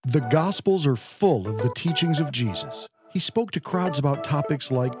The Gospels are full of the teachings of Jesus. He spoke to crowds about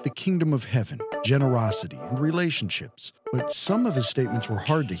topics like the kingdom of heaven, generosity, and relationships. But some of his statements were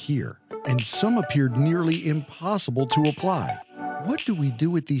hard to hear, and some appeared nearly impossible to apply. What do we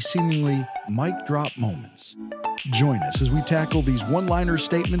do with these seemingly mic drop moments? Join us as we tackle these one-liner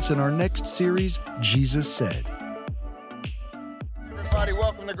statements in our next series, Jesus Said. Everybody,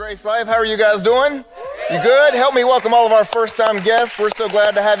 welcome to GraceLife. How are you guys doing? You good? Help me welcome all of our first-time guests. We're so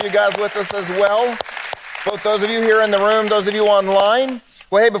glad to have you guys with us as well. Both those of you here in the room, those of you online.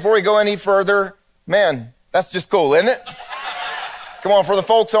 Well, hey, before we go any further, man, that's just cool, isn't it? Come on, for the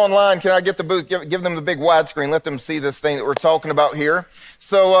folks online, can I get the booth, give them the big widescreen, let them see this thing that we're talking about here.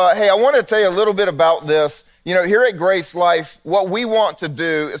 So, hey, I want to tell you a little bit about this. You know, here at GraceLife, what we want to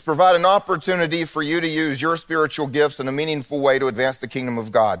do is provide an opportunity for you to use your spiritual gifts in a meaningful way to advance the kingdom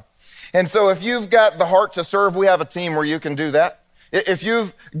of God. And so if you've got the heart to serve, we have a team where you can do that. If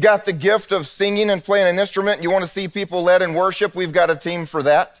you've got the gift of singing and playing an instrument and you want to see people led in worship, we've got a team for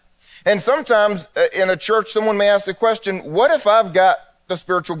that. And sometimes in a church, someone may ask the question, what if I've got the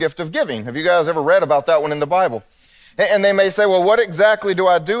spiritual gift of giving? Have you guys ever read about that one in the Bible? And they may say, well, what exactly do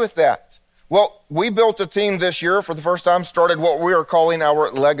I do with that? Well, we built a team this year for the first time, started what we are calling our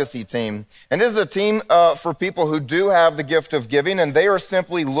legacy team. And this is a team for people who do have the gift of giving, and they are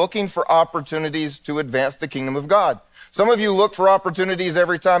simply looking for opportunities to advance the kingdom of God. Some of you look for opportunities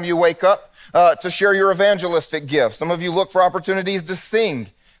every time you wake up to share your evangelistic gift. Some of you look for opportunities to sing.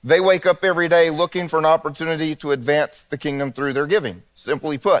 They wake up every day looking for an opportunity to advance the kingdom through their giving,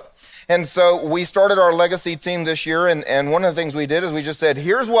 simply put. And so we started our legacy team this year, and one of the things we did is we just said,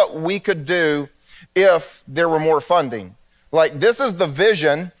 here's what we could do if there were more funding. Like, this is the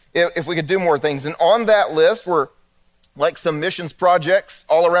vision if we could do more things. And on that list were like some missions projects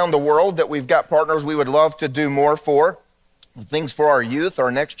all around the world that we've got partners we would love to do more for. Things for our youth,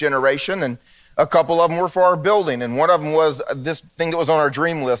 our next generation, and a couple of them were for our building, and one of them was this thing that was on our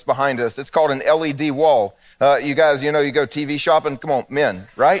dream list behind us. It's called an LED wall. You guys, you know, you go TV shopping. Come on, men,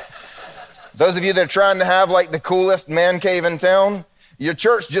 right? Those of you that are trying to have like the coolest man cave in town, your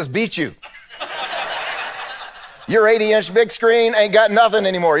church just beat you. Your 80-inch big screen ain't got nothing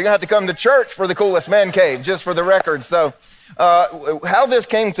anymore. You're going to have to come to church for the coolest man cave, just for the record. So how this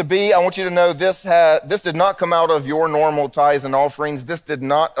came to be, I want you to know this did not come out of your normal tithes and offerings. This did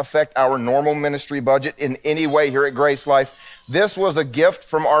not affect our normal ministry budget in any way here at GraceLife. This was a gift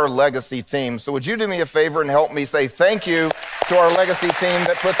from our legacy team. So would you do me a favor and help me say thank you to our legacy team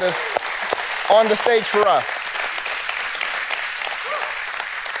that put this on the stage for us.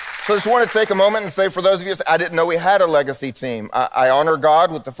 So I just want to take a moment and say, for those of you, I didn't know we had a legacy team. I honor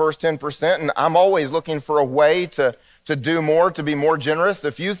God with the first 10%, and I'm always looking for a way to do more, to be more generous.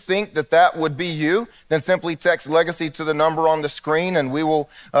 If you think that would be you, then simply text legacy to the number on the screen, and we will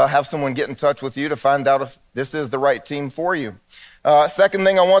have someone get in touch with you to find out if this is the right team for you. Second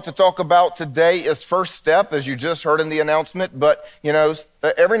thing I want to talk about today is first step, as you just heard in the announcement. But, you know,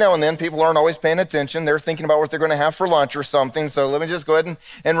 every now and then people aren't always paying attention. They're thinking about what they're going to have for lunch or something. So let me just go ahead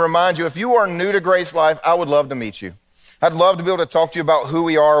and remind you, if you are new to GraceLife, I would love to meet you. I'd love to be able to talk to you about who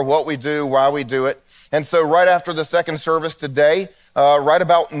we are, what we do, why we do it. And so right after the second service today, right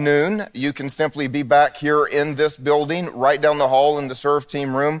about noon, you can simply be back here in this building, right down the hall in the serve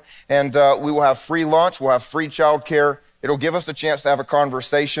team room. And we will have free lunch. We'll have free childcare. It'll give us a chance to have a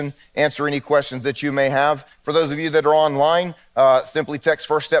conversation, answer any questions that you may have. For those of you that are online, simply text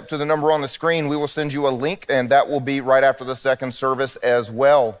first step to the number on the screen. We will send you a link, and that will be right after the second service as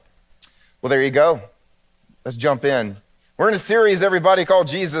well. Well, there you go. Let's jump in. We're in a series, everybody, called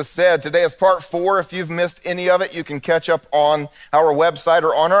Jesus Said. Today is part 4. If you've missed any of it, you can catch up on our website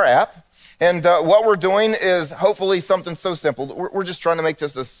or on our app. And what we're doing is hopefully something so simple. We're just trying to make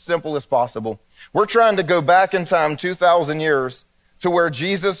this as simple as possible. We're trying to go back in time 2,000 years to where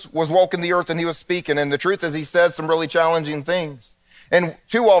Jesus was walking the earth and he was speaking. And the truth is he said some really challenging things. And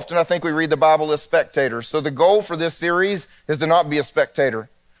too often I think we read the Bible as spectators. So the goal for this series is to not be a spectator.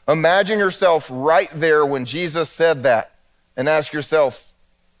 Imagine yourself right there when Jesus said that and ask yourself,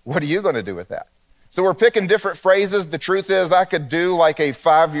 what are you going to do with that? So we're picking different phrases. The truth is I could do like a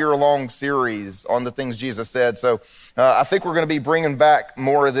 5-year-long series on the things Jesus said. So I think we're going to be bringing back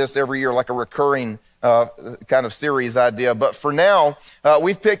more of this every year, like a recurring kind of series idea. But for now,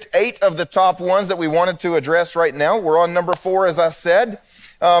 we've picked 8 of the top ones that we wanted to address right now. We're on number 4, as I said.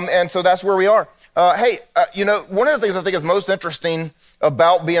 And so that's where we are. You know, one of the things I think is most interesting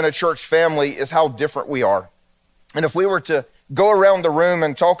about being a church family is how different we are. And if we were to go around the room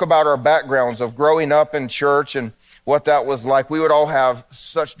and talk about our backgrounds of growing up in church and what that was like, we would all have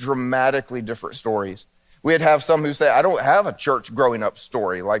such dramatically different stories. We'd have some who say, I don't have a church growing up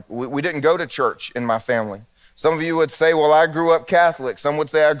story. Like we didn't go to church in my family. Some of you would say, well, I grew up Catholic. Some would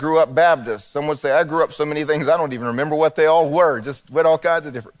say I grew up Baptist. Some would say I grew up so many things I don't even remember what they all were, just went all kinds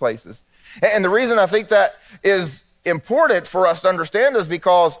of different places. And the reason I think that is important for us to understand is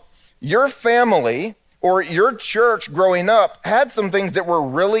because your family or your church growing up had some things that were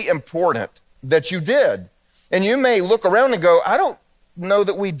really important that you did. And you may look around and go, I don't know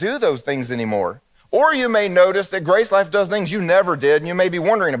that we do those things anymore. Or you may notice that GraceLife does things you never did, and you may be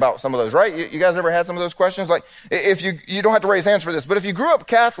wondering about some of those, right? You guys ever had some of those questions? Like, if you don't have to raise hands for this, but if you grew up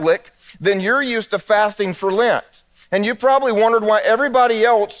Catholic, then you're used to fasting for Lent. And you probably wondered why everybody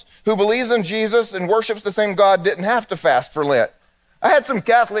else who believes in Jesus and worships the same God didn't have to fast for Lent. I had some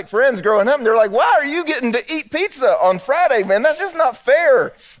Catholic friends growing up, and they're like, why are you getting to eat pizza on Friday, man? That's just not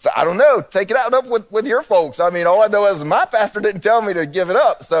fair. So I don't know. Take it out up with your folks. I mean, all I know is my pastor didn't tell me to give it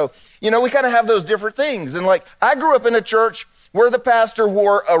up. So, we kind of have those different things. And like, I grew up in a church where the pastor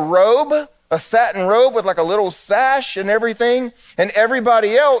wore a robe, a satin robe with like a little sash and everything. And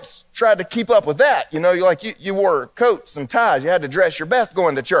everybody else tried to keep up with that. You wore coats and ties. You had to dress your best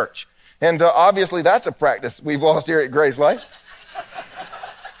going to church. And obviously that's a practice we've lost here at GraceLife.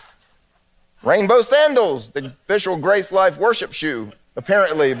 Rainbow sandals, the official GraceLife worship shoe,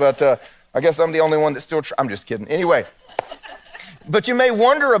 apparently, but I guess I'm the only one that still, I'm just kidding. Anyway, but you may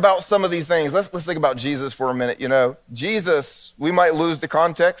wonder about some of these things. Let's think about Jesus for a minute. Jesus, we might lose the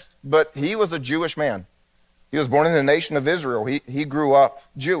context, but he was a Jewish man. He was born in the nation of Israel. He grew up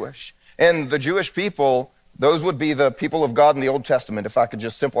Jewish. And the Jewish people, those would be the people of God in the Old Testament, if I could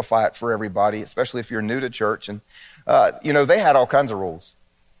just simplify it for everybody, especially if you're new to church. And, they had all kinds of rules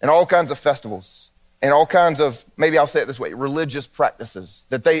and all kinds of festivals and all kinds of, maybe I'll say it this way, religious practices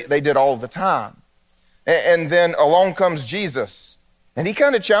that they did all the time. And then along comes Jesus, and he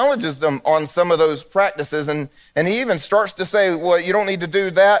kind of challenges them on some of those practices. And he even starts to say, well, you don't need to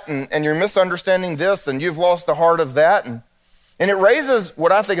do that, and you're misunderstanding this, and you've lost the heart of that. And it raises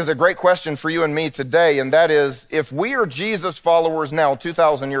what I think is a great question for you and me today, and that is, if we are Jesus followers now,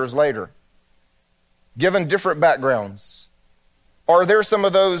 2,000 years later, given different backgrounds, are there some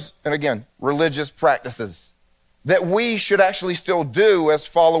of those, and again, religious practices that we should actually still do as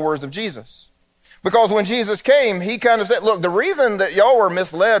followers of Jesus? Because when Jesus came, he kind of said, look, the reason that y'all were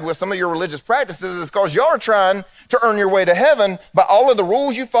misled with some of your religious practices is because y'all are trying to earn your way to heaven by all of the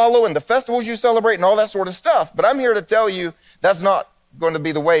rules you follow and the festivals you celebrate and all that sort of stuff. But I'm here to tell you that's not going to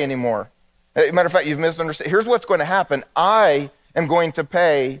be the way anymore. Matter of fact, you've misunderstood. Here's what's going to happen. I am going to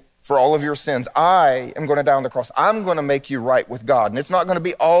pay for all of your sins. I am going to die on the cross. I'm going to make you right with God. And it's not going to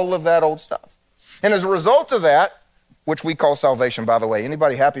be all of that old stuff. And as a result of that, which we call salvation, by the way.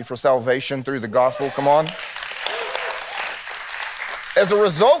 Anybody happy for salvation through the gospel? Come on. As a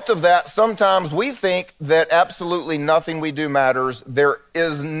result of that, sometimes we think that absolutely nothing we do matters. There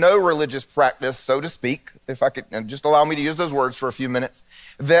is no religious practice, so to speak, if I could just allow me to use those words for a few minutes,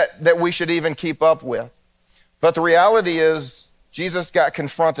 that we should even keep up with. But the reality is, Jesus got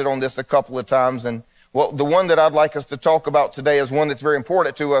confronted on this a couple of times, and well, the one that I'd like us to talk about today is one that's very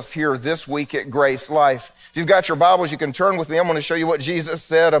important to us here this week at GraceLife. If you've got your Bibles, you can turn with me. I'm going to show you what Jesus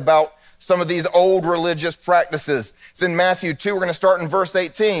said about some of these old religious practices. It's in Matthew 2. We're going to start in verse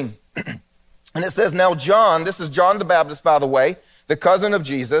 18. And it says, now John, this is John the Baptist, by the way, the cousin of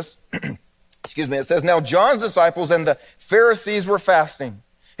Jesus. Excuse me. It says, now John's disciples and the Pharisees were fasting.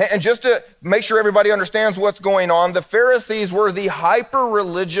 And just to make sure everybody understands what's going on, the Pharisees were the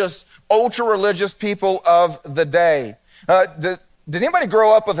hyper-religious, ultra-religious people of the day. Did anybody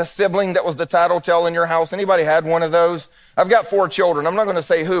grow up with a sibling that was the tattletale in your house? Anybody had one of those? I've got 4 children. I'm not going to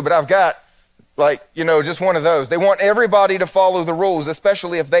say who, but I've got just one of those. They want everybody to follow the rules,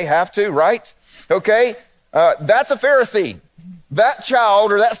 especially if they have to, right? Okay? That's a Pharisee. That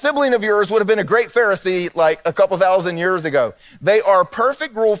child or that sibling of yours would have been a great Pharisee like a couple thousand years ago. They are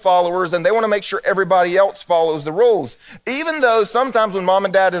perfect rule followers, and they want to make sure everybody else follows the rules. Even though sometimes when mom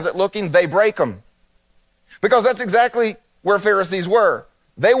and dad isn't looking, they break them. Because that's exactly where Pharisees were.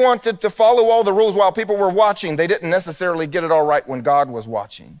 They wanted to follow all the rules while people were watching. They didn't necessarily get it all right when God was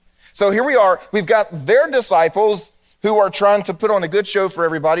watching. So here we are. We've got their disciples who are trying to put on a good show for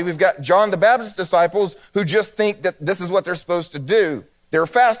everybody. We've got John the Baptist's disciples who just think that this is what they're supposed to do. They're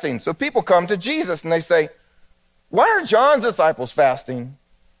fasting. So people come to Jesus and they say, why are John's disciples fasting?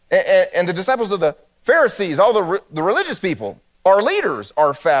 And the disciples of the Pharisees, all the religious people, our leaders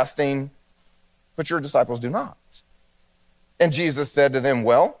are fasting, but your disciples do not. And Jesus said to them,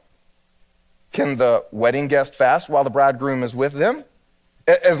 well, can the wedding guest fast while the bridegroom is with them?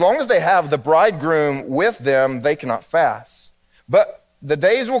 As long as they have the bridegroom with them, they cannot fast. But the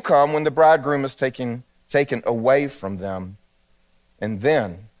days will come when the bridegroom is taken taken away from them, and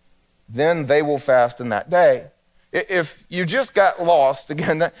then they will fast in that day. If you just got lost,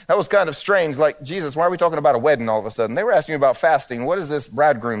 again, that was kind of strange. Like, Jesus, why are we talking about a wedding all of a sudden? They were asking me about fasting. What is this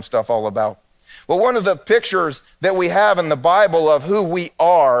bridegroom stuff all about? Well, one of the pictures that we have in the Bible of who we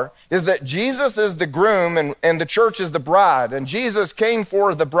are is that Jesus is the groom and the church is the bride. And Jesus came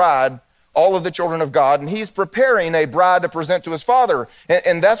for the bride, all of the children of God, and he's preparing a bride to present to his Father.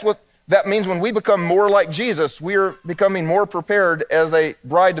 And that's what that means. When we become more like Jesus, we're becoming more prepared as a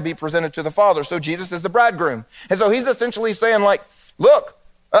bride to be presented to the Father. So Jesus is the bridegroom. And so he's essentially saying, like, look,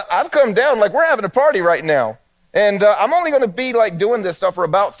 I've come down, like, we're having a party right now. And I'm only going to be like doing this stuff for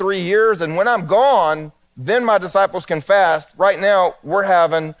about 3 years. And when I'm gone, then my disciples can fast. Right now, we're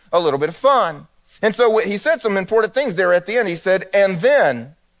having a little bit of fun. And so he said some important things there at the end. He said, and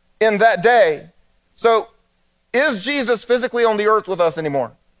then in that day. So is Jesus physically on the earth with us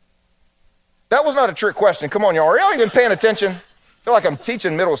anymore? That was not a trick question. Come on, y'all. Are y'all even paying attention? I feel like I'm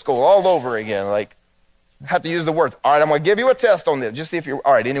teaching middle school all over again. Like, I have to use the words. All right, I'm going to give you a test on this. Just see if you're,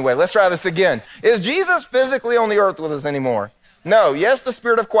 all right, anyway, let's try this again. Is Jesus physically on the earth with us anymore? No. Yes, the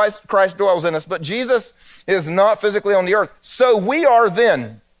Spirit of Christ dwells in us, but Jesus is not physically on the earth. So we are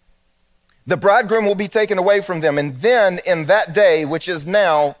then. The bridegroom will be taken away from them. And then in that day, which is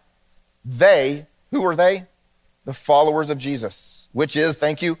now, they, who are they? The followers of Jesus, which is,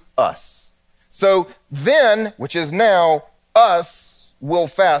 thank you, us. So then, which is now, us will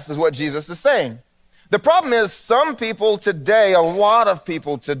fast, is what Jesus is saying. The problem is some people today, a lot of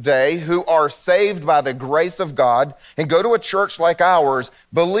people today who are saved by the grace of God and go to a church like ours,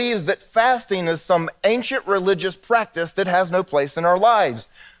 believes that fasting is some ancient religious practice that has no place in our lives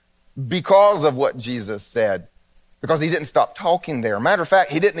because of what Jesus said. Because he didn't stop talking there. Matter of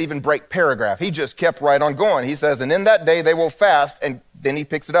fact, he didn't even break paragraph. He just kept right on going. He says, and in that day they will fast, and then he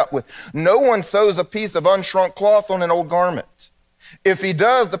picks it up with, no one sews a piece of unshrunk cloth on an old garment. If he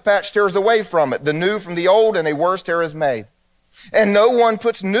does, the patch tears away from it, the new from the old, and a worse tear is made. And no one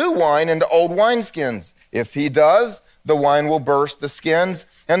puts new wine into old wineskins. If he does, the wine will burst the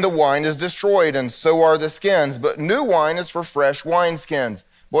skins, and the wine is destroyed, and so are the skins. But new wine is for fresh wineskins.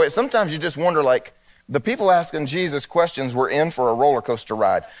 Boy, sometimes you just wonder, like, the people asking Jesus questions were in for a roller coaster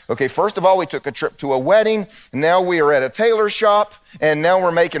ride. Okay, first of all, we took a trip to a wedding. Now we are at a tailor shop, and now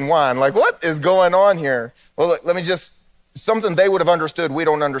we're making wine. Like, what is going on here? Well, look, let me just, something they would have understood we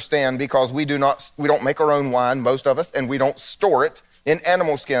don't understand, because we don't make our own wine, most of us, and we don't store it in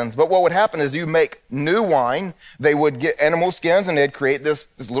animal skins. But what would happen is you make new wine. They would get animal skins, and they'd create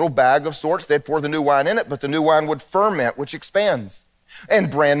this little bag of sorts. They'd pour the new wine in it, but the new wine would ferment, which expands.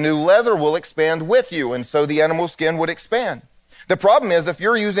 And brand new leather will expand with you, and so the animal skin would expand. The problem is if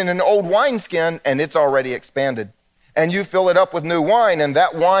you're using an old wine skin and it's already expanded, and you fill it up with new wine and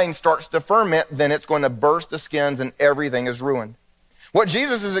that wine starts to ferment, then it's going to burst the skins and everything is ruined. What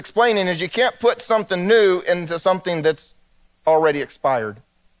Jesus is explaining is you can't put something new into something that's already expired.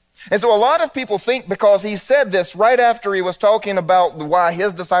 And so a lot of people think because he said this right after he was talking about why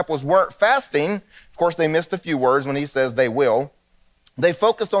his disciples weren't fasting, of course they missed a few words when he says they will. They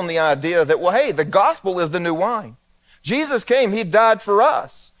focus on the idea that, well, hey, the gospel is the new wine. Jesus came, he died for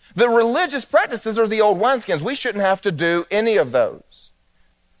us. The religious practices are the old wineskins. We shouldn't have to do any of those.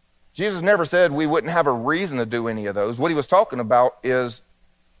 Jesus never said we wouldn't have a reason to do any of those. What he was talking about is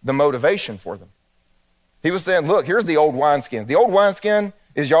the motivation for them. He was saying, look, here's the old wineskins. The old wineskin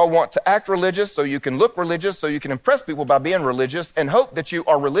is y'all want to act religious so you can look religious, so you can impress people by being religious and hope that you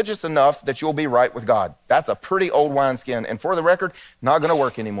are religious enough that you'll be right with God. That's a pretty old wineskin. And for the record, not going to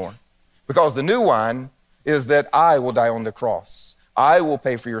work anymore. Because the new wine is that I will die on the cross. I will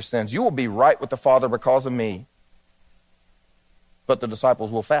pay for your sins. You will be right with the Father because of me. But the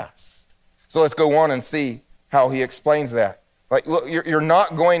disciples will fast. So let's go on and see how he explains that. Like, look, you're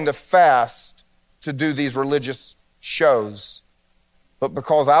not going to fast to do these religious shows. But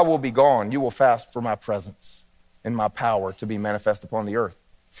because I will be gone, you will fast for my presence and my power to be manifest upon the earth.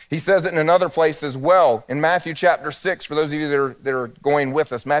 He says it in another place as well. In Matthew chapter 6, for those of you that are going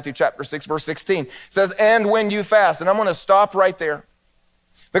with us, Matthew chapter 6, verse 16, says, and when you fast. And I'm going to stop right there.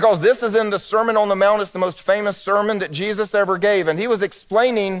 Because this is in the Sermon on the Mount. It's the most famous sermon that Jesus ever gave. And he was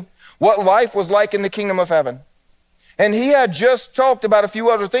explaining what life was like in the kingdom of heaven. And he had just talked about a few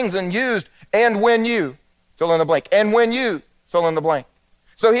other things and used, and when you, fill in the blank, and when you, fill in the blank.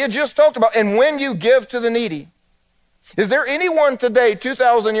 So he had just talked about, and when you give to the needy. Is there anyone today,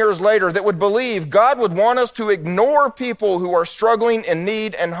 2,000 years later, that would believe God would want us to ignore people who are struggling in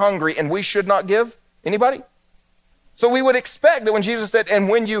need and hungry, and we should not give? Anybody? So we would expect that when Jesus said, and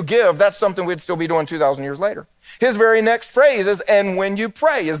when you give, that's something we'd still be doing 2,000 years later. His very next phrase is, and when you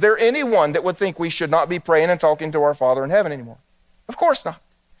pray. Is there anyone that would think we should not be praying and talking to our Father in heaven anymore? Of course not.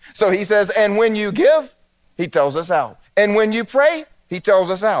 So he says, and when you give, he tells us how. And when you pray, he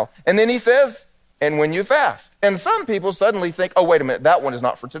tells us how. And then he says, and when you fast. And some people suddenly think, oh, wait a minute, that one is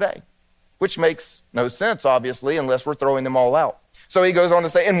not for today, which makes no sense, obviously, unless we're throwing them all out. So he goes on to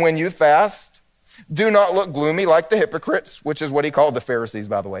say, and when you fast, do not look gloomy like the hypocrites, which is what he called the Pharisees,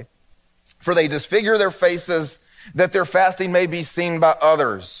 by the way. For they disfigure their faces that their fasting may be seen by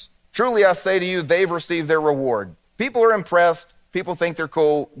others. Truly, I say to you, they've received their reward. People are impressed. People think they're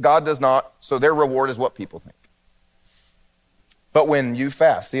cool. God does not. So their reward is what people think. But when you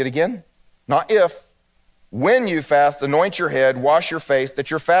fast, see it again? Not if. When you fast, anoint your head, wash your face, that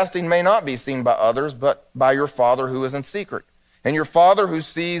your fasting may not be seen by others, but by your Father who is in secret. And your Father who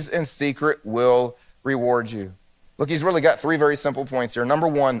sees in secret will reward you. Look, he's really got three very simple points here. Number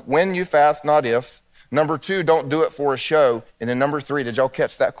one, when you fast, not if. Number two, don't do it for a show. And then number three, did y'all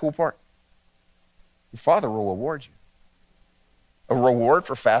catch that cool part? Your Father will reward you. A reward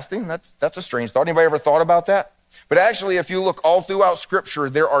for fasting? That's a strange thought. Anybody ever thought about that? But actually, if you look all throughout Scripture,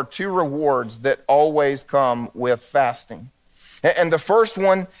 there are two rewards that always come with fasting. And the first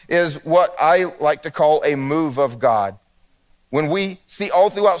one is what I like to call a move of God. When we see all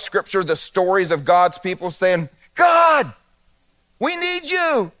throughout Scripture the stories of God's people saying, God, we need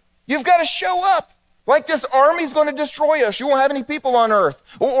you. You've got to show up. Like this army's going to destroy us. You won't have any people on earth.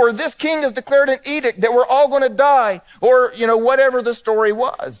 Or this king has declared an edict that we're all going to die. Or, whatever the story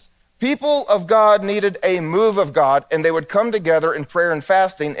was. People of God needed a move of God, and they would come together in prayer and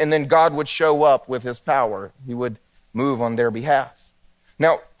fasting, and then God would show up with his power. He would move on their behalf.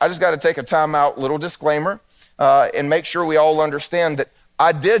 Now, I just got to take a time out, little disclaimer, and make sure we all understand that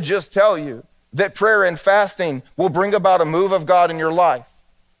I did just tell you that prayer and fasting will bring about a move of God in your life.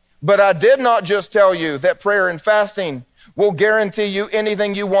 But I did not just tell you that prayer and fasting will guarantee you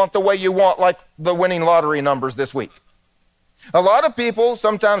anything you want the way you want, like the winning lottery numbers this week. A lot of people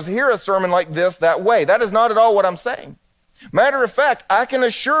sometimes hear a sermon like this that way. That is not at all what I'm saying. Matter of fact, I can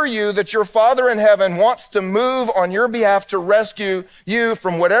assure you that your Father in heaven wants to move on your behalf to rescue you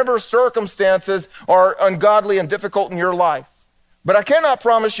from whatever circumstances are ungodly and difficult in your life. But I cannot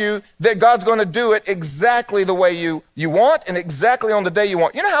promise you that God's going to do it exactly the way you want and exactly on the day you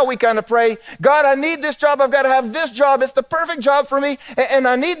want. You know how we kind of pray, God, I need this job. I've got to have this job. It's the perfect job for me. And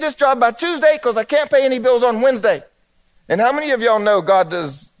I need this job by Tuesday because I can't pay any bills on Wednesday. And how many of y'all know God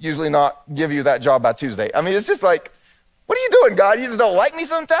does usually not give you that job by Tuesday? I mean, it's just like, what are you doing, God? You just don't like me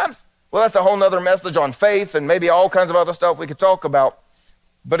sometimes? Well, that's a whole nother message on faith and maybe all kinds of other stuff we could talk about.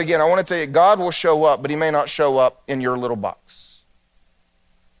 But again, I want to tell you, God will show up, but he may not show up in your little box.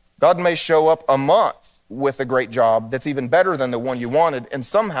 God may show up a month with a great job that's even better than the one you wanted, and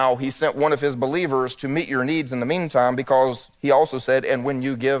somehow he sent one of his believers to meet your needs in the meantime, because he also said, and when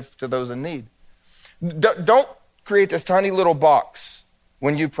you give to those in need. Don't create this tiny little box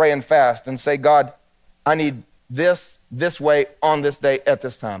when you pray and fast and say, God, I need this way on this day at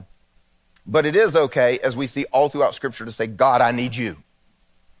this time. But it is okay, as we see all throughout Scripture, to say, God, I need you.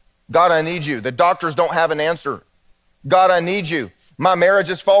 God, I need you. The doctors don't have an answer. God, I need you. My marriage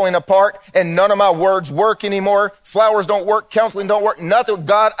is falling apart and none of my words work anymore. Flowers don't work. Counseling don't work. Nothing.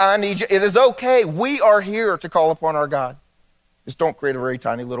 God, I need you. It is okay. We are here to call upon our God. Just don't create a very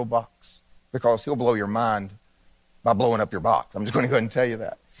tiny little box, because he'll blow your mind by blowing up your box. I'm just going to go ahead and tell you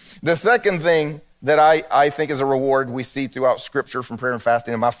that. The second thing that I think is a reward we see throughout Scripture from prayer and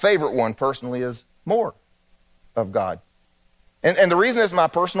fasting, and my favorite one personally, is more of God. And the reason it's my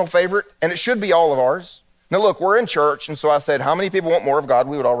personal favorite, and it should be all of ours. Now look, we're in church, and so I said, how many people want more of God?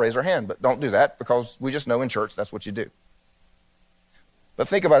 We would all raise our hand, but don't do that, because we just know in church that's what you do. But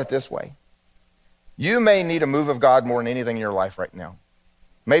think about it this way. You may need a move of God more than anything in your life right now.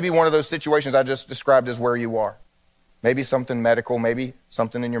 Maybe one of those situations I just described is where you are. Maybe something medical, maybe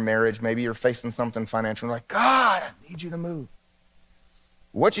something in your marriage, maybe you're facing something financial. You're like, God, I need you to move.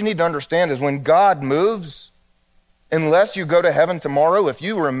 What you need to understand is when God moves, unless you go to heaven tomorrow, if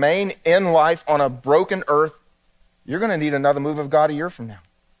you remain in life on a broken earth, you're going to need another move of God a year from now.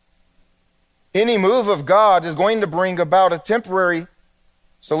 Any move of God is going to bring about a temporary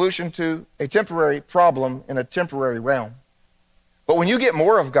solution to a temporary problem in a temporary realm. But when you get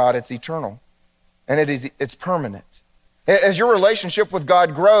more of God, it's eternal and it's permanent. As your relationship with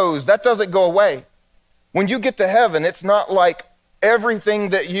God grows, that doesn't go away. When you get to heaven, it's not like everything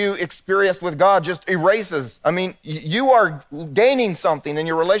that you experienced with God just erases. I mean, you are gaining something in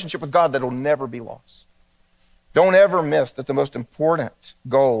your relationship with God that will never be lost. Don't ever miss that the most important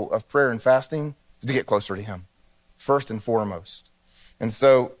goal of prayer and fasting is to get closer to him. first and foremost. And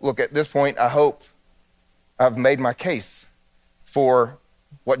so, look, at this point, I hope I've made my case for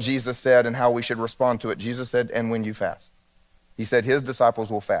what Jesus said and how we should respond to it. Jesus said, and when you fast. He said his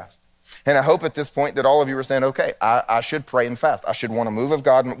disciples will fast. And I hope at this point that all of you are saying, okay, I should pray and fast. I should want a move of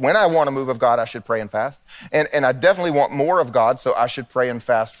God. When I want a move of God, I should pray and fast. And I definitely want more of God, so I should pray and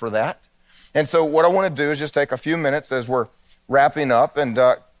fast for that. And so what I want to do is just take a few minutes as we're wrapping up and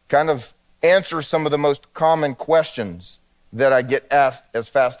kind of answer some of the most common questions that I get asked as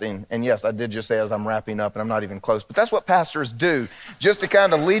fasting. And yes, I did just say as I'm wrapping up, and I'm not even close, but that's what pastors do, just to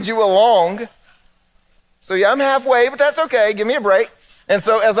kind of lead you along. So yeah, I'm halfway, but that's okay. Give me a break. And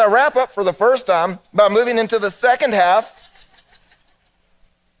so as I wrap up for the first time by moving into the second half,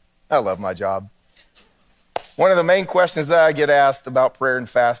 I love my job. One of the main questions that I get asked about prayer and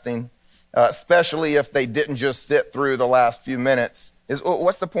fasting, especially if they didn't just sit through the last few minutes, is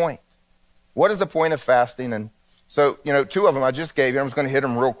what's the point? What is the point of fasting? And so, two of them I just gave you, I'm just going to hit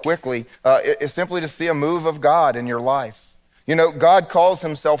them real quickly. It's simply to see a move of God in your life. God calls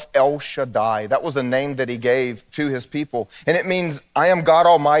himself El Shaddai. That was a name that he gave to his people. And it means, I am God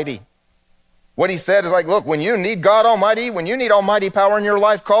Almighty. What he said is like, look, when you need God Almighty, when you need almighty power in your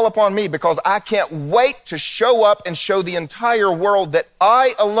life, call upon me, because I can't wait to show up and show the entire world that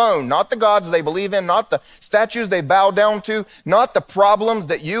I alone, not the gods they believe in, not the statues they bow down to, not the problems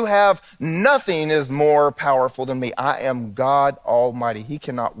that you have, nothing is more powerful than me. I am God Almighty. He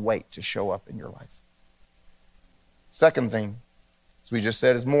cannot wait to show up in your life. Second thing, as we just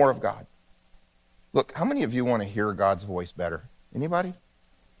said, is more of God. Look, how many of you want to hear God's voice better? Anybody?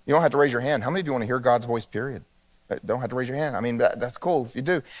 You don't have to raise your hand. How many of you want to hear God's voice, period? Don't have to raise your hand. I mean, that's cool if you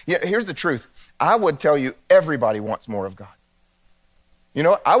do. Yeah, here's the truth. I would tell you everybody wants more of God.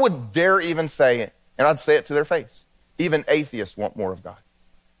 I would dare even say it, and I'd say it to their face. Even atheists want more of God.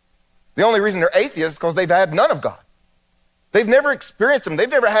 The only reason they're atheists is because they've had none of God. They've never experienced him. They've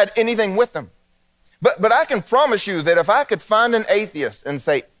never had anything with them. But I can promise you that if I could find an atheist and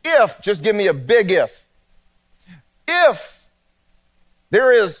say, just give me a big if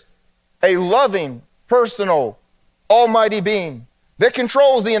there is a loving, personal, almighty being that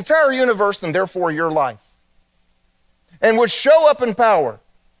controls the entire universe and therefore your life, and would show up in power,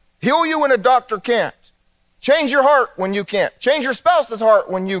 heal you when a doctor can't, change your heart when you can't, change your spouse's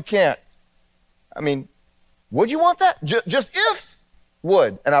heart when you can't. I mean, would you want that? Just if?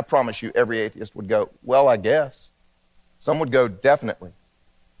 Would. And I promise you, every atheist would go, well, I guess. Some would go, definitely.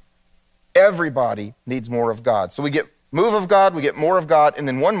 Everybody needs more of God. So we get move of God, we get more of God, and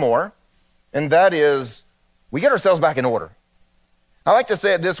then one more, and that is we get ourselves back in order. I like to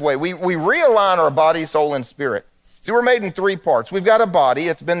say it this way. We realign our body, soul, and spirit. See, we're made in three parts. We've got a body.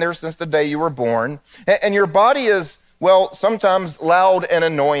 It's been there since the day you were born. And your body is, well, sometimes loud and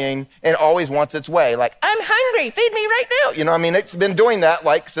annoying and always wants its way. Like, I'm hungry, feed me right now. It's been doing that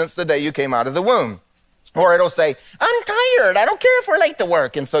like since the day you came out of the womb. Or it'll say, I'm tired, I don't care if we're late to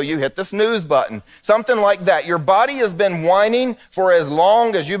work. And so you hit the snooze button. Something like that. Your body has been whining for as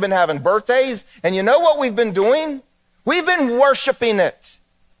long as you've been having birthdays. And you know what we've been doing? We've been worshiping it.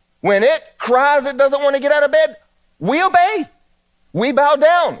 When it cries it doesn't want to get out of bed, we obey. We bow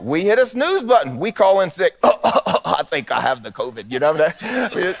down. We hit a snooze button. We call in sick. I think I have the COVID. You know what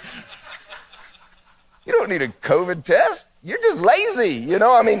I mean? You don't need a COVID test. You're just lazy. And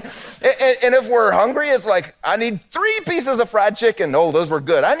if we're hungry, it's like, I need 3 pieces of fried chicken. Oh, those were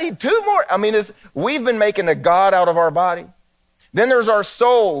good. I need 2 more. We've been making a God out of our body. Then there's our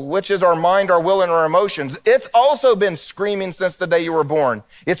soul, which is our mind, our will, and our emotions. It's also been screaming since the day you were born.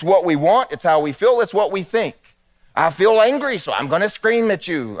 It's what we want. It's how we feel. It's what we think. I feel angry, so I'm going to scream at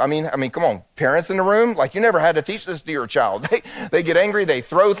you. I mean, come on, parents in the room, like you never had to teach this to your child. They get angry, they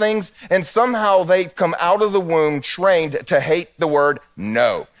throw things, and somehow they come out of the womb trained to hate the word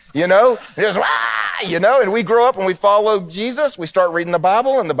no. Just, and we grow up and we follow Jesus. We start reading the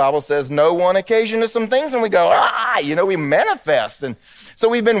Bible, and the Bible says no on occasion to some things, and we go, we manifest. And so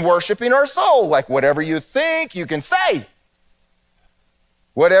we've been worshiping our soul, like whatever you think, you can say.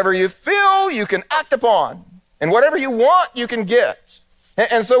 Whatever you feel, you can act upon. And whatever you want, you can get.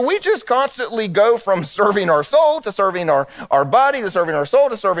 And so we just constantly go from serving our soul to serving our body, to serving our soul,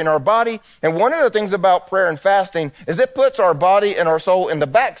 to serving our body. And one of the things about prayer and fasting is it puts our body and our soul in the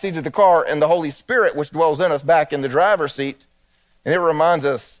back seat of the car and the Holy Spirit, which dwells in us, back in the driver's seat. And it reminds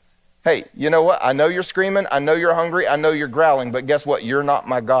us, hey, you know what? I know you're screaming. I know you're hungry. I know you're growling. But guess what? You're not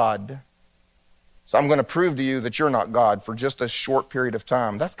my God. So I'm going to prove to you that you're not God for just a short period of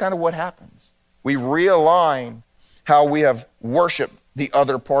time. That's kind of what happens. We realign how we have worshiped the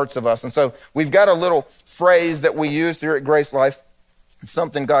other parts of us. And so we've got a little phrase that we use here at GraceLife It's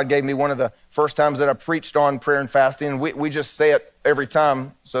something God gave me one of the first times that I preached on prayer and fasting. We just say it every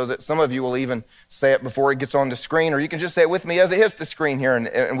time so that some of you will even say it before it gets on the screen, or you can just say it with me as it hits the screen here,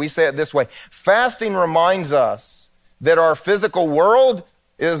 and we say it this way. Fasting reminds us that our physical world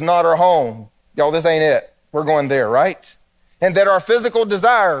is not our home. Y'all, this ain't it. We're going there, right? And that our physical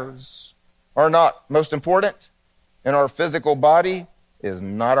desires are not most important, and our physical body is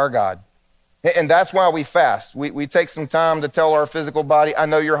not our God. And that's why we fast. We take some time to tell our physical body, I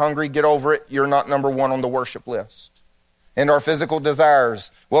know you're hungry, get over it. You're not number one on the worship list. And our physical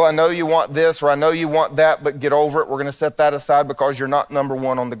desires, well, I know you want this or I know you want that, but get over it. We're going to set that aside because you're not number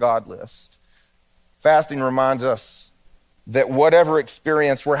one on the God list. Fasting reminds us that whatever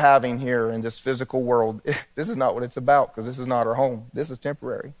experience we're having here in this physical world, this is not what it's about, because this is not our home. This is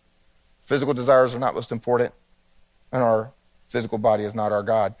temporary. Physical desires are not most important, and our physical body is not our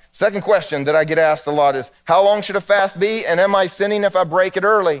God. Second question that I get asked a lot is, how long should a fast be, and am I sinning if I break it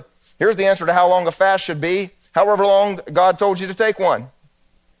early? Here's the answer to how long a fast should be. However long God told you to take one.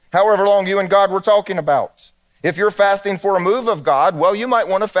 However long you and God were talking about. If you're fasting for a move of God, well, you might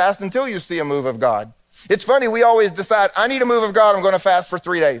want to fast until you see a move of God. It's funny, we always decide, I need a move of God, I'm going to fast for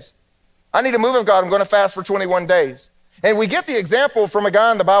 3 days. I need a move of God, I'm going to fast for 21 days. And we get the example from a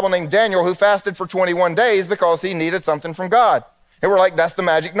guy in the Bible named Daniel who fasted for 21 days because he needed something from God. And we're like, that's the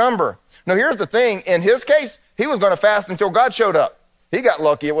magic number. Now, here's the thing. In his case, he was going to fast until God showed up. He got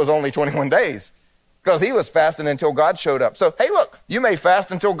lucky it was only 21 days because he was fasting until God showed up. So, hey, look, you may fast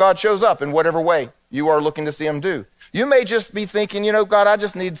until God shows up in whatever way you are looking to see him do. You may just be thinking, God, I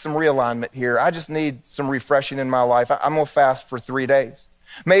just need some realignment here. I just need some refreshing in my life. I'm going to fast for 3 days.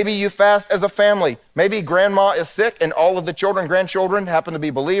 Maybe you fast as a family. Maybe grandma is sick and all of the children, grandchildren happen to be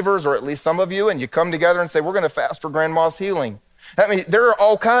believers, or at least some of you, and you come together and say, we're going to fast for grandma's healing. I mean, there are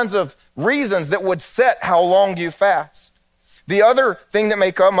all kinds of reasons that would set how long you fast. The other thing that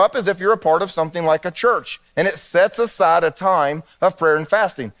may come up is if you're a part of something like a church, and it sets aside a time of prayer and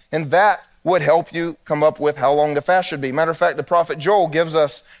fasting, and that would help you come up with how long the fast should be. Matter of fact, the prophet Joel gives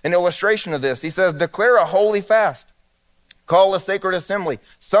us an illustration of this. He says, declare a holy fast. Call a sacred assembly.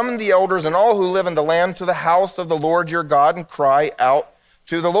 Summon the elders and all who live in the land to the house of the Lord your God and cry out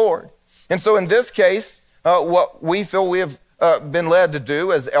to the Lord. And so in this case, what we feel we have been led to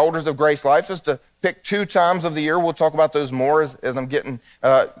do as elders of GraceLife is to pick 2 times of the year. We'll talk about those more as I'm getting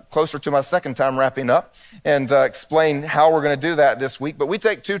closer to my second time wrapping up and explain how we're going to do that this week. But we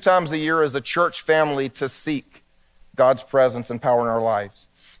take 2 times a year as a church family to seek God's presence and power in our lives.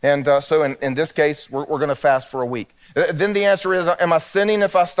 And so in this case, we're going to fast for a week. Then the answer is, am I sinning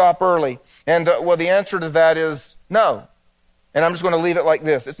if I stop early? And well, the answer to that is no. And I'm just going to leave it like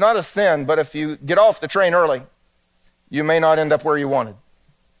this. It's not a sin, but if you get off the train early, you may not end up where you wanted.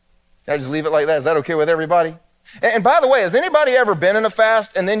 Can I just leave it like that? Is that okay with everybody? And by the way, has anybody ever been in a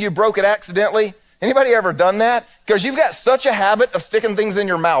fast and then you broke it accidentally? Anybody ever done that? Because you've got such a habit of sticking things in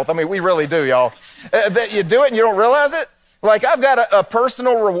your mouth. I mean, we really do, y'all. That you do it and you don't realize it. Like, I've got a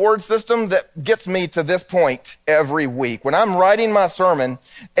personal reward system that gets me to this point every week. When I'm writing my sermon,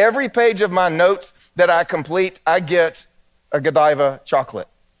 every page of my notes that I complete, I get a Godiva chocolate.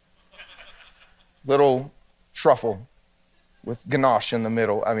 Little truffle with ganache in the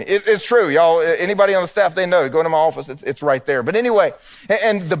middle. I mean, it's true, y'all. Anybody on the staff, they know. Go to my office, it's right there. But anyway,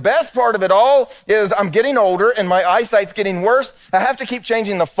 and the best part of it all is I'm getting older and my eyesight's getting worse. I have to keep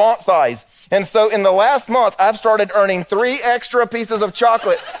changing the font size. And so in the last month, I've started earning 3 extra pieces of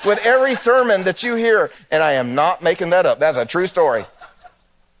chocolate with every sermon that you hear. And I am not making that up. That's a true story.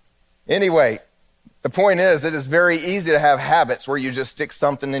 Anyway, the point is, it is very easy to have habits where you just stick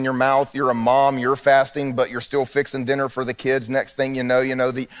something in your mouth. You're a mom, you're fasting, but you're still fixing dinner for the kids. Next thing you know,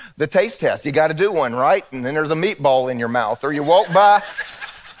 the taste test. You got to do one, right? And then there's a meatball in your mouth. Or you walk by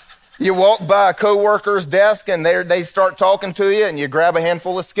a coworker's desk and they start talking to you and you grab a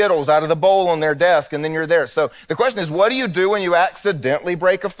handful of Skittles out of the bowl on their desk and then you're there. So the question is, what do you do when you accidentally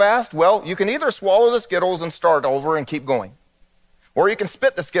break a fast? Well, you can either swallow the Skittles and start over and keep going, or you can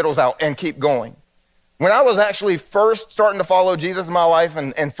spit the Skittles out and keep going. When I was actually first starting to follow Jesus in my life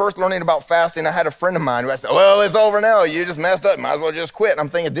and first learning about fasting, I had a friend of mine who I said, well, it's over now. You just messed up. Might as well just quit. And I'm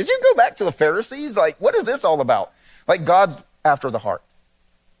thinking, did you go back to the Pharisees? Like, what is this all about? Like, God's after the heart.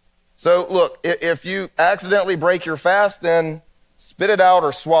 So look, if you accidentally break your fast, then spit it out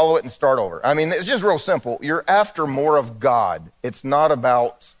or swallow it and start over. I mean, it's just real simple. You're after more of God. It's not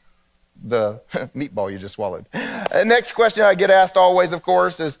about the meatball you just swallowed. Next question I get asked always, of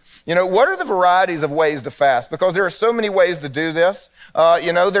course, is, what are the varieties of ways to fast? Because there are so many ways to do this.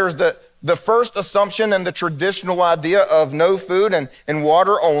 There's the first assumption and the traditional idea of no food and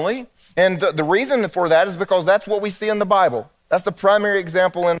water only. And the reason for that is because that's what we see in the Bible. That's the primary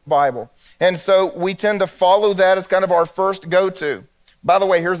example in the Bible. And so we tend to follow that as kind of our first go-to. By the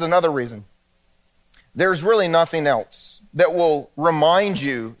way, here's another reason. There's really nothing else that will remind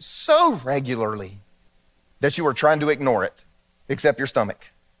you so regularly that you are trying to ignore it, except your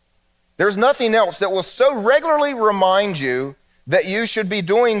stomach. There's nothing else that will so regularly remind you that you should be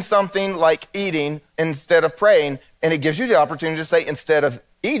doing something like eating instead of praying, and it gives you the opportunity to say, instead of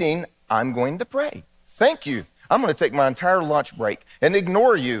eating, I'm going to pray. Thank you. I'm going to take my entire lunch break and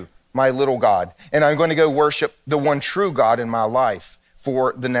ignore you, my little God, and I'm going to go worship the one true God in my life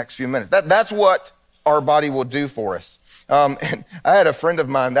for the next few minutes. That's what our body will do for us. And I had a friend of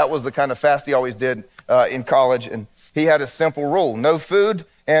mine, that was the kind of fast he always did in college, and he had a simple rule, no food,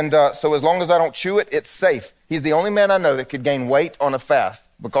 and so as long as I don't chew it, it's safe. He's the only man I know that could gain weight on a fast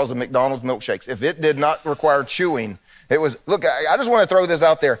because of McDonald's milkshakes. If it did not require chewing, it was, look, I just want to throw this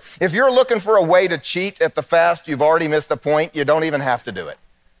out there. If you're looking for a way to cheat at the fast, you've already missed the point. You don't even have to do it.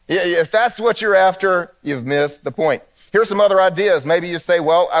 If that's what you're after, you've missed the point. Here's some other ideas. Maybe you say,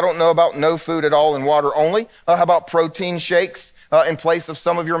 well, I don't know about no food at all and water only. How about protein shakes in place of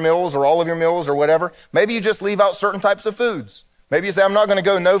some of your meals or all of your meals or whatever? Maybe you just leave out certain types of foods. Maybe you say, I'm not going to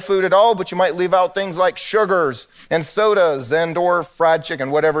go no food at all, but you might leave out things like sugars and sodas and or fried chicken,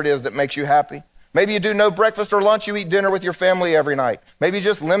 whatever it is that makes you happy. Maybe you do no breakfast or lunch, you eat dinner with your family every night. Maybe you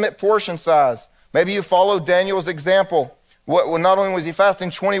just limit portion size. Maybe you follow Daniel's example. Well, not only was he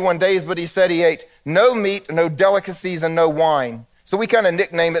fasting 21 days, but he said he ate no meat, no delicacies, and no wine. So we kind of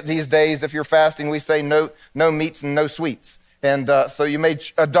nickname it these days. If you're fasting, we say no meats and no sweets. And so you may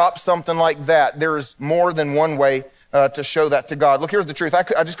adopt something like that. There is more than one way to show that to God. Look, here's the truth.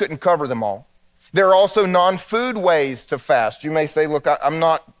 I just couldn't cover them all. There are also non-food ways to fast. You may say, look, I'm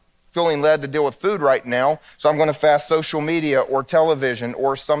not feeling led to deal with food right now, so I'm going to fast social media or television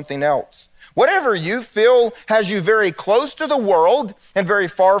or something else. Whatever you feel has you very close to the world and very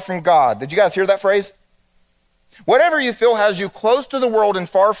far from God. Did you guys hear that phrase? Whatever you feel has you close to the world and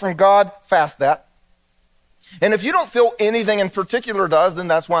far from God, fast that. And if you don't feel anything in particular does, then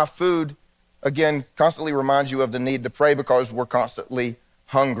that's why food, again, constantly reminds you of the need to pray, because we're constantly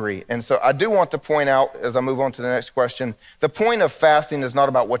hungry. And so I do want to point out, as I move on to the next question, the point of fasting is not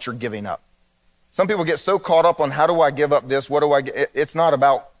about what you're giving up. Some people get so caught up on how do I give up this? What do I get? It's not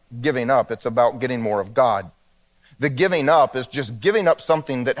about giving up. It's about getting more of God. The giving up is just giving up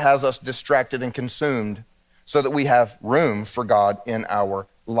something that has us distracted and consumed so that we have room for God in our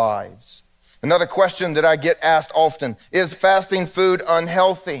lives. Another question that I get asked often, is fasting food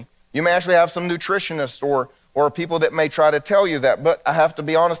unhealthy? You may actually have some nutritionists or people that may try to tell you that, but I have to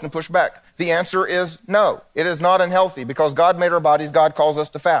be honest and push back. The answer is no, it is not unhealthy, because God made our bodies, God calls us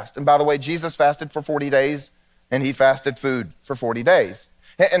to fast. And by the way, Jesus fasted for 40 days and he fasted food for 40 days.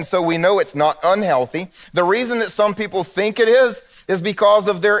 And so we know it's not unhealthy. The reason that some people think it is because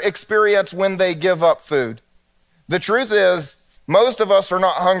of their experience when they give up food. The truth is, most of us are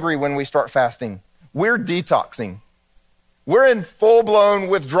not hungry when we start fasting. We're detoxing. We're in full-blown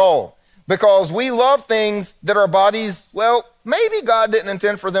withdrawal because we love things that our bodies, well, maybe God didn't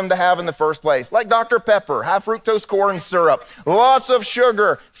intend for them to have in the first place, like Dr. Pepper, high fructose corn syrup, lots of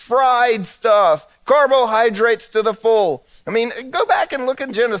sugar, fried stuff, carbohydrates to the full. I mean, go back and look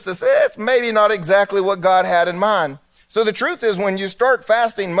at Genesis. It's maybe not exactly what God had in mind. So the truth is, when you start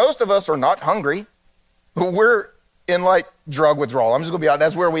fasting, most of us are not hungry. We're in like drug withdrawal. I'm just going to be honest,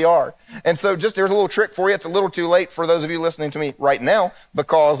 that's where we are. And so just here's a little trick for you. It's a little too late for those of you listening to me right now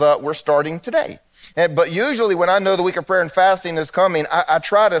because we're starting today. But usually when I know the week of prayer and fasting is coming, I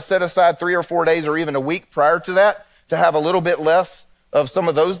try to set aside 3 or 4 days or even a week prior to that to have a little bit less of some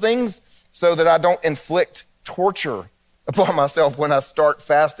of those things so that I don't inflict torture upon myself when I start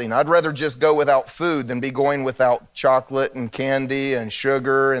fasting. I'd rather just go without food than be going without chocolate and candy and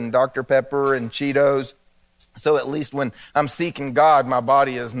sugar and Dr. Pepper and Cheetos. So at least when I'm seeking God, my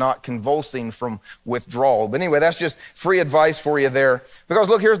body is not convulsing from withdrawal. But anyway, that's just free advice for you there. Because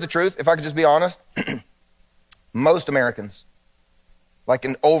look, here's the truth. If I could just be honest, most Americans, like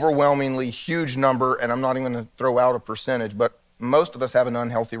an overwhelmingly huge number, and I'm not even going to throw out a percentage, but most of us have an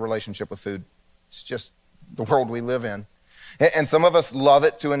unhealthy relationship with food. It's just the world we live in. And some of us love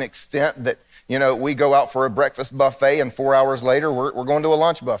it to an extent that, you know, we go out for a breakfast buffet and 4 hours later we're going to a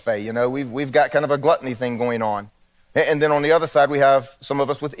lunch buffet. You know, we've got kind of a gluttony thing going on. And then on the other side, we have some of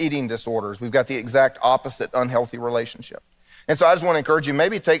us with eating disorders. We've got the exact opposite unhealthy relationship. And so I just want to encourage you,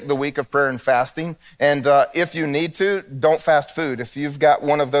 maybe take the week of prayer and fasting. And if you need to, don't fast food. If you've got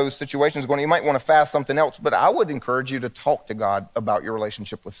one of those situations going, you might want to fast something else. But I would encourage you to talk to God about your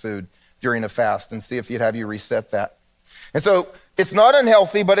relationship with food during a fast and see if he'd have you reset that. And so It's not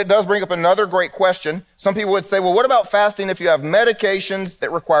unhealthy, but it does bring up another great question. Some people would say, well, what about fasting if you have medications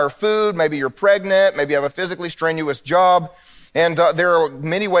that require food? Maybe you're pregnant, maybe you have a physically strenuous job. And there are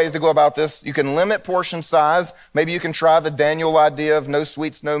many ways to go about this. You can limit portion size. Maybe you can try the Daniel idea of no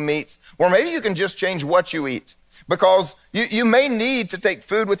sweets, no meats. Or maybe you can just change what you eat. Because you may need to take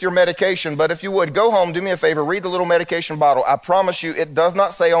food with your medication, but if you would, go home, do me a favor, read the little medication bottle. I promise you, it does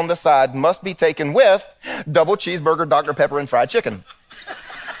not say on the side, must be taken with double cheeseburger, Dr. Pepper, and fried chicken.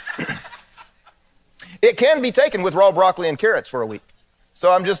 It can be taken with raw broccoli and carrots for a week.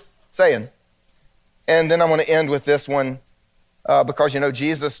 So I'm just saying. And then I'm going to end with this one because,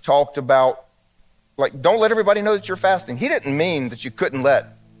 Jesus talked about, don't let everybody know that you're fasting. He didn't mean that you couldn't let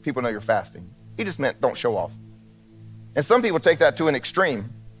people know you're fasting. He just meant don't show off. And some people take that to an extreme.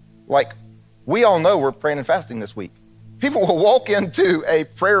 We all know we're praying and fasting this week. People will walk into a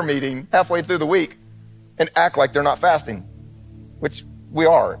prayer meeting halfway through the week and act like they're not fasting, which we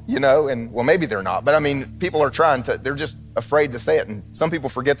are, and maybe they're not. But people are they're just afraid to say it. And some people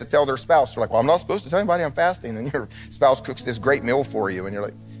forget to tell their spouse. They're like, well, I'm not supposed to tell anybody I'm fasting. And your spouse cooks this great meal for you. And you're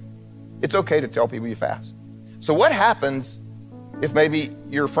like, it's okay to tell people you fast. So what happens if maybe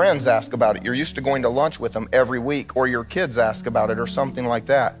your friends ask about it? You're used to going to lunch with them every week, or your kids ask about it or something like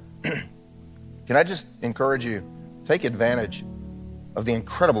that. Can I just encourage you, take advantage of the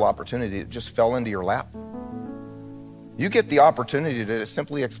incredible opportunity that just fell into your lap. You get the opportunity to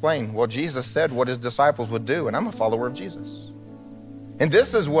simply explain, well, Jesus said what his disciples would do, and I'm a follower of Jesus. And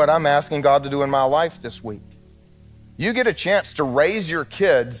this is what I'm asking God to do in my life this week. You get a chance to raise your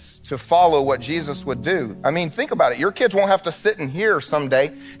kids to follow what Jesus would do. Think about it. Your kids won't have to sit in here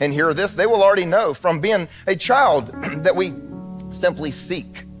someday and hear this. They will already know from being a child that we simply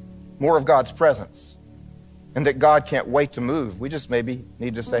seek more of God's presence and that God can't wait to move. We just maybe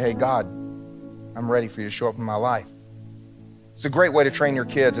need to say, hey, God, I'm ready for you to show up in my life. It's a great way to train your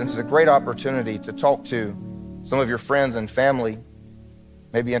kids, and it's a great opportunity to talk to some of your friends and family,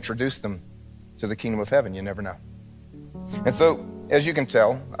 maybe introduce them to the kingdom of heaven. You never know. And so, as you can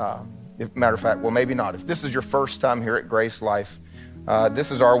tell, matter of fact, well, maybe not. If this is your first time here at GraceLife,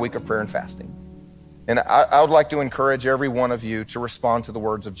 this is our week of prayer and fasting. And I would like to encourage every one of you to respond to the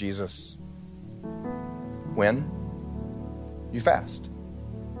words of Jesus. When? You fast.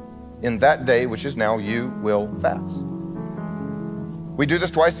 In that day, which is now, you will fast. We do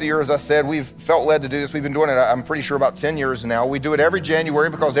this twice a year, as I said. We've felt led to do this. We've been doing it, I'm pretty sure, about 10 years now. We do it every January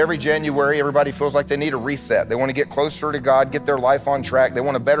because every January, everybody feels like they need a reset. They want to get closer to God, get their life on track. They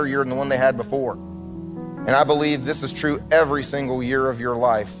want a better year than the one they had before. And I believe this is true every single year of your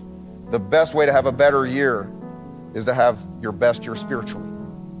life. The best way to have a better year is to have your best year spiritually,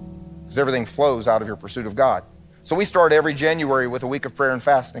 because everything flows out of your pursuit of God. So we start every January with a week of prayer and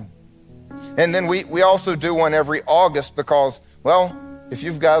fasting. And then we also do one every August because, well, if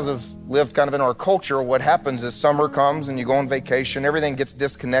you guys have lived kind of in our culture, what happens is summer comes and you go on vacation, everything gets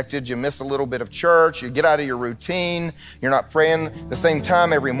disconnected, you miss a little bit of church, you get out of your routine, you're not praying the same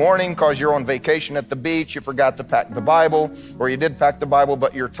time every morning because you're on vacation at the beach, you forgot to pack the Bible, or you did pack the Bible,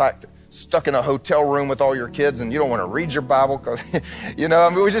 but you're stuck in a hotel room with all your kids and you don't want to read your Bible because,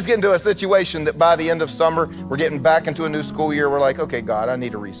 we just get into a situation that by the end of summer, we're getting back into a new school year, we're like, okay, God, I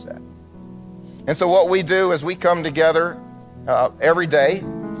need a reset. And so what we do is we come together every day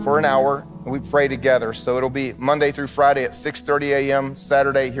for an hour, and we pray together. So it'll be Monday through Friday at 6:30 a.m.,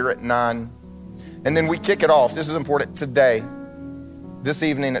 Saturday here at 9. And then we kick it off. This is important today. This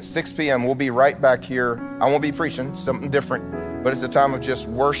evening at 6 p.m., we'll be right back here. I won't be preaching, something different, but it's a time of just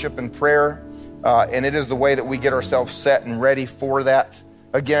worship and prayer. And it is the way that we get ourselves set and ready for that.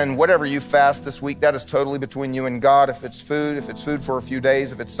 Again, whatever you fast this week, that is totally between you and God. If it's food for a few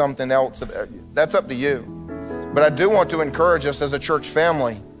days, if it's something else, that's up to you. But I do want to encourage us as a church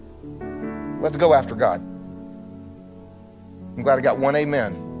family, let's go after God. I'm glad I got one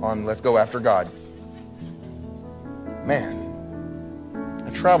amen on let's go after God. Man, I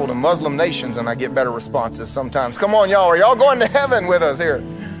travel to Muslim nations and I get better responses sometimes. Come on, y'all. Are y'all going to heaven with us here?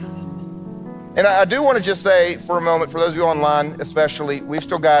 And I do want to just say for a moment, for those of you online especially, we've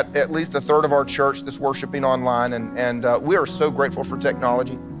still got at least a third of our church that's worshiping online, and we are so grateful for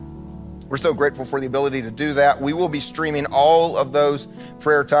technology. We're so grateful for the ability to do that. We will be streaming all of those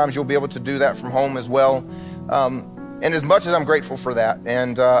prayer times. You'll be able to do that from home as well. And as much as I'm grateful for that,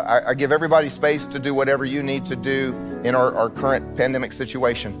 and I give everybody space to do whatever you need to do in our current pandemic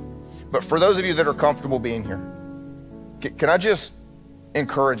situation. But for those of you that are comfortable being here, can I just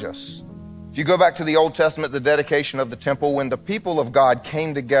encourage us? If you go back to the Old Testament, the dedication of the temple, when the people of God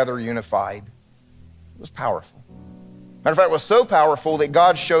came together unified, it was powerful. Matter of fact, it was so powerful that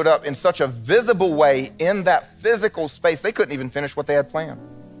God showed up in such a visible way in that physical space, they couldn't even finish what they had planned.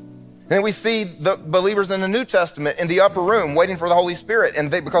 And then we see the believers in the New Testament in the upper room waiting for the Holy Spirit,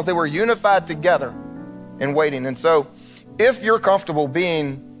 and because they were unified together and waiting. And so if you're comfortable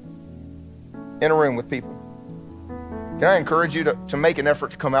being in a room with people, can I encourage you to make an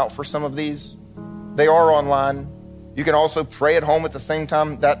effort to come out for some of these? They are online. You can also pray at home at the same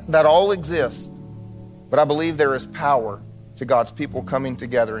time. That all exists. But I believe there is power to God's people coming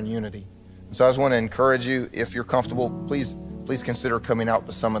together in unity. So I just want to encourage you, if you're comfortable, please consider coming out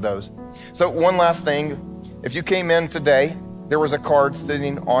to some of those. So one last thing, if you came in today, there was a card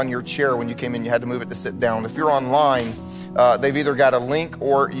sitting on your chair when you came in. You had to move it to sit down. If you're online, they've either got a link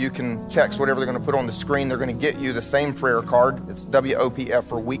or you can text whatever they're going to put on the screen. They're going to get you the same prayer card. It's WOPF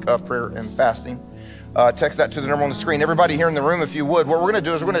for Week of Prayer and Fasting. Text that to the number on the screen. Everybody here in the room, if you would, what we're going to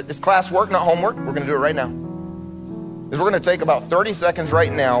do is it's class work, not homework. We're going to do it right now. We're going to take about 30 seconds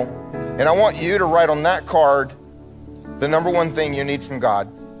right now, and I want you to write on that card the number one thing you need from God.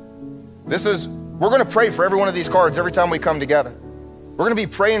 We're going to pray for every one of these cards every time we come together. We're going to be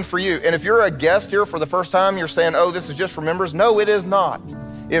praying for you. And if you're a guest here for the first time, you're saying, oh, this is just for members. No, it is not.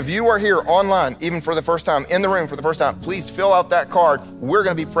 If you are here online, even for the first time, in the room for the first time, please fill out that card. We're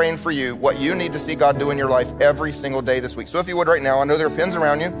going to be praying for you, what you need to see God do in your life every single day this week. So if you would right now, I know there are pens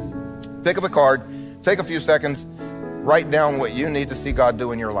around you. Pick up a card, take a few seconds, write down what you need to see God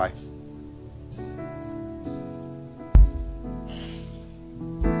do in your life.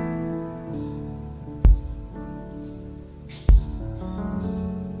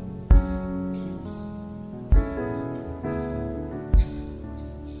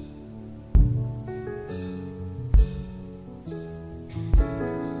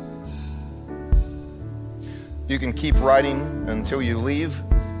 You can keep writing until you leave.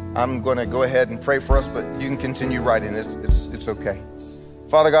 I'm going to go ahead and pray for us, but you can continue writing. It's okay.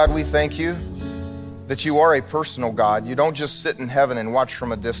 Father God, we thank you that you are a personal God. You don't just sit in heaven and watch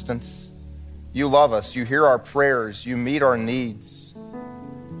from a distance. You love us. You hear our prayers. You meet our needs.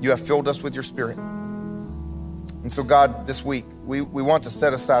 You have filled us with your Spirit. And so God, this week, we want to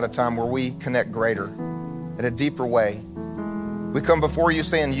set aside a time where we connect greater in a deeper way. We come before you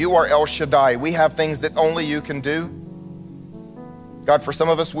saying, you are El Shaddai. We have things that only you can do. God, for some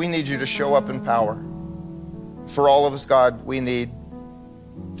of us, we need you to show up in power. For all of us, God, we need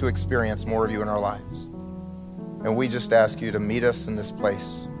to experience more of you in our lives. And we just ask you to meet us in this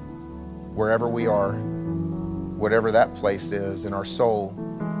place, wherever we are, whatever that place is in our soul,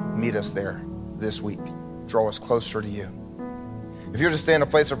 meet us there this week. Draw us closer to you. If you're to stay in a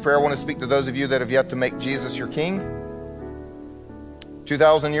place of prayer, I want to speak to those of you that have yet to make Jesus your King.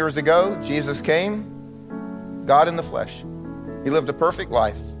 2,000 years ago, Jesus came, God in the flesh. He lived a perfect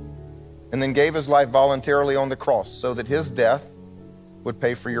life and then gave his life voluntarily on the cross so that his death would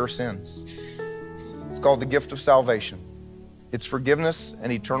pay for your sins. It's called the gift of salvation. It's forgiveness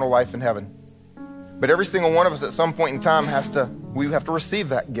and eternal life in heaven. But every single one of us at some point in time we have to receive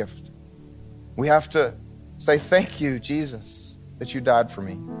that gift. We have to say, thank you, Jesus, that you died for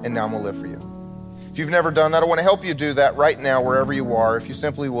me, and now I'm going to live for you. If you've never done that, I want to help you do that right now, wherever you are. If you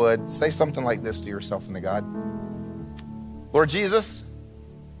simply would, say something like this to yourself and to God. Lord Jesus,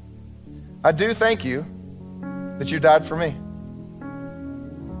 I do thank you that you died for me.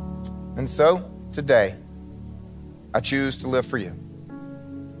 And so, today, I choose to live for you.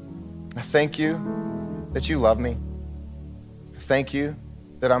 I thank you that you love me. I thank you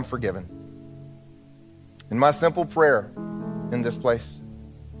that I'm forgiven. And my simple prayer in this place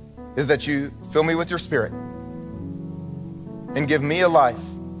is that you fill me with your Spirit and give me a life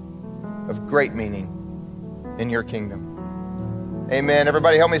of great meaning in your kingdom. Amen.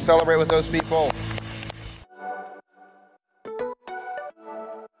 Everybody help me celebrate with those people.